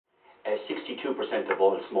62% of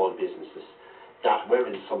all small businesses that were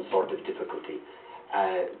in some sort of difficulty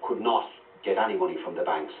could not get any money from the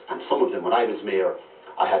banks. And some of them, when I was mayor,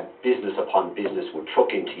 I had business upon business would truck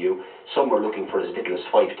into you. Some were looking for as little as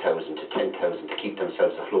 5,000 to 10,000 to keep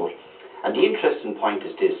themselves afloat. And the interesting point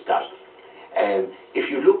is this, that if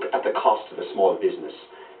you look at the cost of a small business,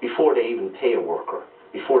 before they even pay a worker,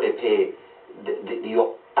 before they pay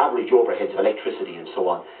the average overheads of electricity and so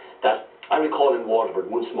on, that I recall in Waterford,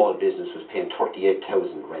 one small business was paying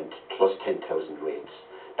 38,000 rent plus 10,000 rates.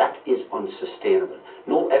 That is unsustainable.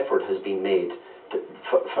 No effort has been made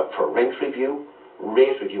for rent review,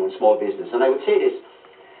 rate review in small business. And I would say this,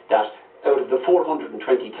 that out of the 420,000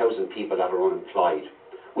 people that are unemployed,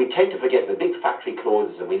 we tend to forget if a big factory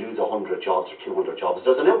closes and we lose 100 jobs or 200 jobs,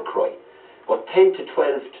 there's an outcry. But 10 to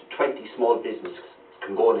 12 to 20 small businesses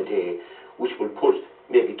can go in a day, which will put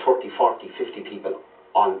maybe 30, 40, 50 people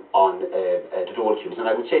on the dole queues. And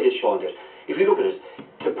I would say this, Sean, that if you look at it,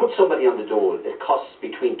 to put somebody on the dole, it costs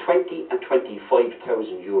between 20 and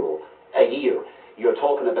 25,000 euro a year. You're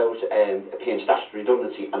talking about paying statutory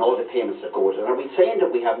redundancy and all the payments that go with it. And are we saying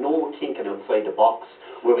that we have no thinking outside the box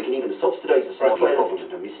where we can even subsidise the small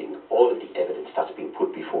government are missing all of the evidence that's been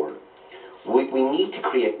put before them? We need to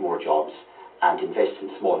create more jobs and invest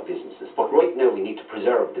in small businesses. But right now we need to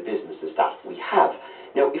preserve the businesses that we have.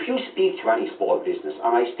 Now, if you speak to any small business,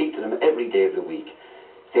 and I speak to them every day of the week,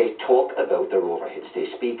 they talk about their overheads, they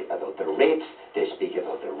speak about their rates, they speak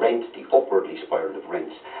about their rent, the upwardly spiral of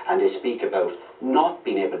rents, and they speak about not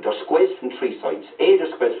being able, they're squeezed from three sides. A,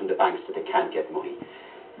 they're squeezed from the banks that they can't get money.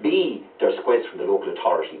 B, they're squeezed from the local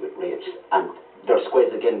authority with rates, and they're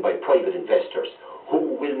squeezed again by private investors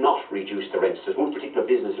who will not reduce the rents. There's one particular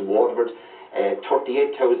business in Waterford,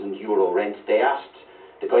 38,000 euro rent. They asked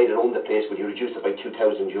the guy that owned the place, will you reduce it by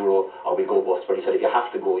 2,000 euro or we'll go bust? But he said, if you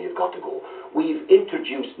have to go, you've got to go. We've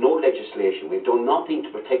introduced no legislation. We've done nothing to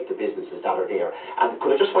protect the businesses that are there. And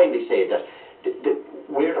could I just finally say that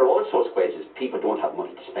where there are also squeezes, people don't have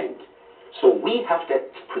money to spend. So we have to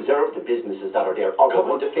preserve the businesses that are there, or we're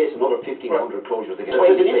going to face another 1,500 closures again. So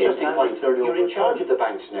it's an interesting point. You're in charge of the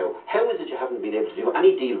banks now. How is it you haven't been able to do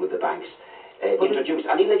any deal with the banks? Introduce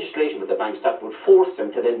any legislation with the banks that would force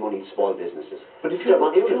them to lend money to small businesses. But if you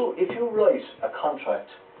write a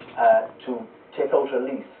contract to take out a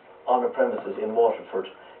lease on a premises in Waterford,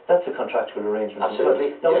 that's a contractual arrangement.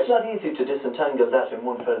 Absolutely. Now, yes. It's not easy to disentangle that in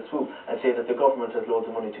one fell swoop and say that the government has loads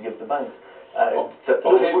of money to give the banks.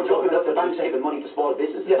 We're talking about the banks giving money to small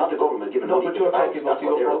businesses, yes. Not the government giving money to the banks. That's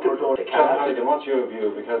what they're looking for. Halligan, what's your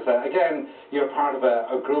view? Because again, you're part of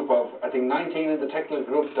a group of, I think, 19 in the technical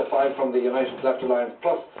group, the 5 from the United Left Alliance,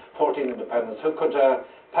 plus 14 independents, who could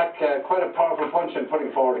pack quite a powerful punch in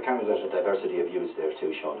putting forward a candidate. There's a diversity of views there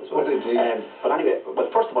too, Sean, as well. Well, indeed. But anyway,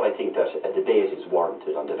 first of all, I think that a debate is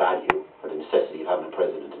warranted on the value or the necessity of having a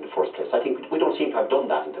president in the first place. I think we don't seem to have done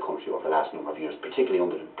that in the country over the last number of years, particularly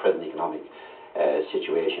under the present economic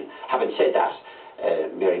situation. Having said that,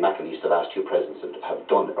 Mary McAleese, the last 2 presidents, have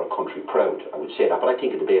done our country proud, I would say that, but I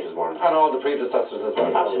think a debate is warranted. And all the predecessors as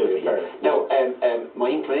well. Absolutely. Now, my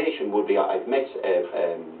inclination would be, I've met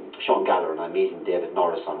Sean Gallagher and I'm meeting David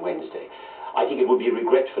Norris on Wednesday. I think it would be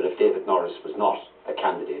regretful if David Norris was not a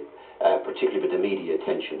candidate, particularly with the media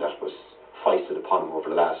attention that was foisted upon him over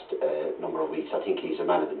the last number of weeks. I think he's a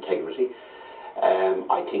man of integrity.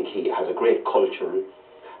 I think he has a great cultural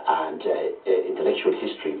and intellectual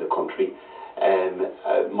history of the country.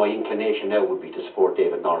 My inclination now would be to support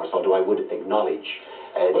David Norris, although I would acknowledge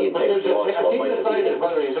the integrity also of my decided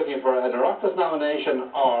whether he's looking for an Oireachtas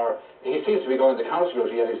nomination or he seems to be going the council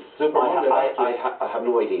route, yet he's super I have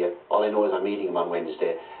no idea. All I know is I'm meeting him on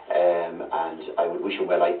Wednesday, and I would wish him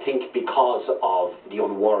well. I think because of the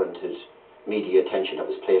unwarranted media attention that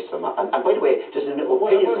was placed on him. And by the way, there's an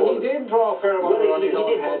opinion poll. He did draw a fair amount on his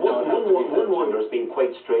own head. One wonder has been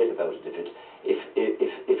quite straight about it.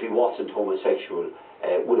 If he wasn't homosexual,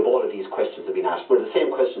 would have all of these questions have been asked? Were the same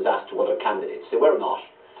questions asked to other candidates? They were not.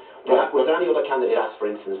 Was there any other candidate asked, for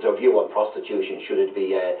instance, their view on prostitution? Should it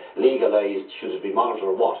be legalised? Should it be monitored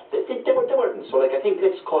or what? They weren't. So, I think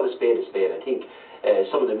let's call a spade a spade. I think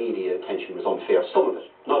some of the media attention was unfair. Some of it,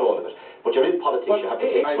 not all of it. But you're in politics, you have to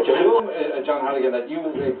take... I presume, John Halligan, that you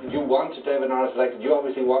want David Norris elected. You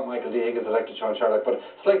obviously want Michael D. Higgins elected, Sean Sherlock, but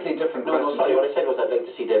slightly different question. No, sorry, what I said was I'd like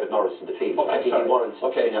to see David Norris in the field. Okay, I think he warrants...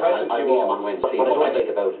 Okay, I'll meet him on Wednesday. What I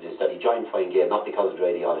like about it is that he joined Fine Gael, not because of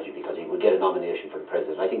their ideology, because he would get a nomination for the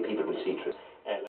president. I think people will see through it.